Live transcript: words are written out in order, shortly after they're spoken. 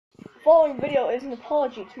following video is an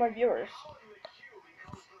apology to my viewers.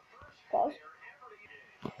 Pause.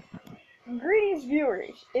 Greetings,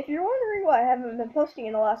 viewers. If you're wondering why I haven't been posting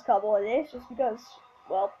in the last couple of days, just because,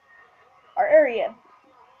 well, our area.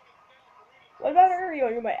 What about our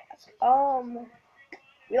area, you might ask?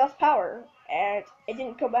 We lost power, and it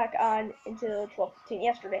didn't come back on until 12:15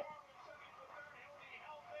 yesterday.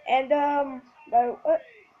 And,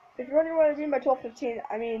 if you're wondering what I mean by 12:15,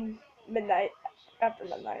 I mean midnight, after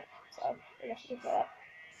midnight, so I guess you can say that.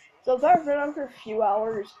 So power's been on for a few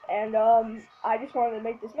hours, and I just wanted to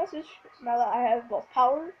make this message now that I have both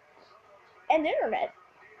power and internet,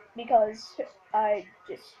 because I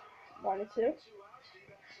just wanted to.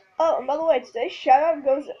 Oh, and by the way, today's shout out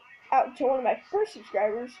goes out to one of my first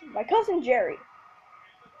subscribers, my cousin Jerry.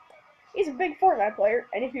 He's a big Fortnite player,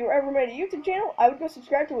 and if you ever made a YouTube channel, I would go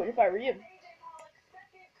subscribe to it if I were you.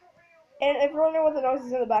 And if you're wondering what the noise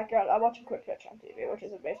is in the background, I'm watching Quick Pitch on TV, which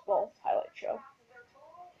is a baseball highlight show.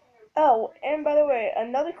 Oh, and by the way,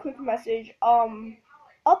 another quick message,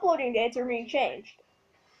 uploading dates are being changed.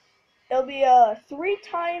 It'll be, 3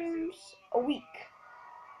 times a week.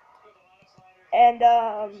 And,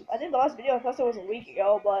 I think the last video I posted was a week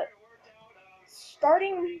ago, but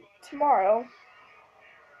starting tomorrow,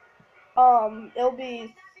 it'll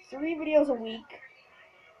be 3 videos a week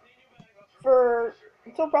for,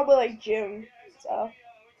 until probably, like, June, so.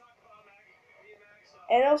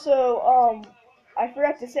 And also, I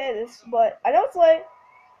forgot to say this, but I know it's late,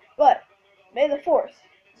 but May the 4th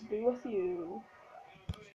be with you.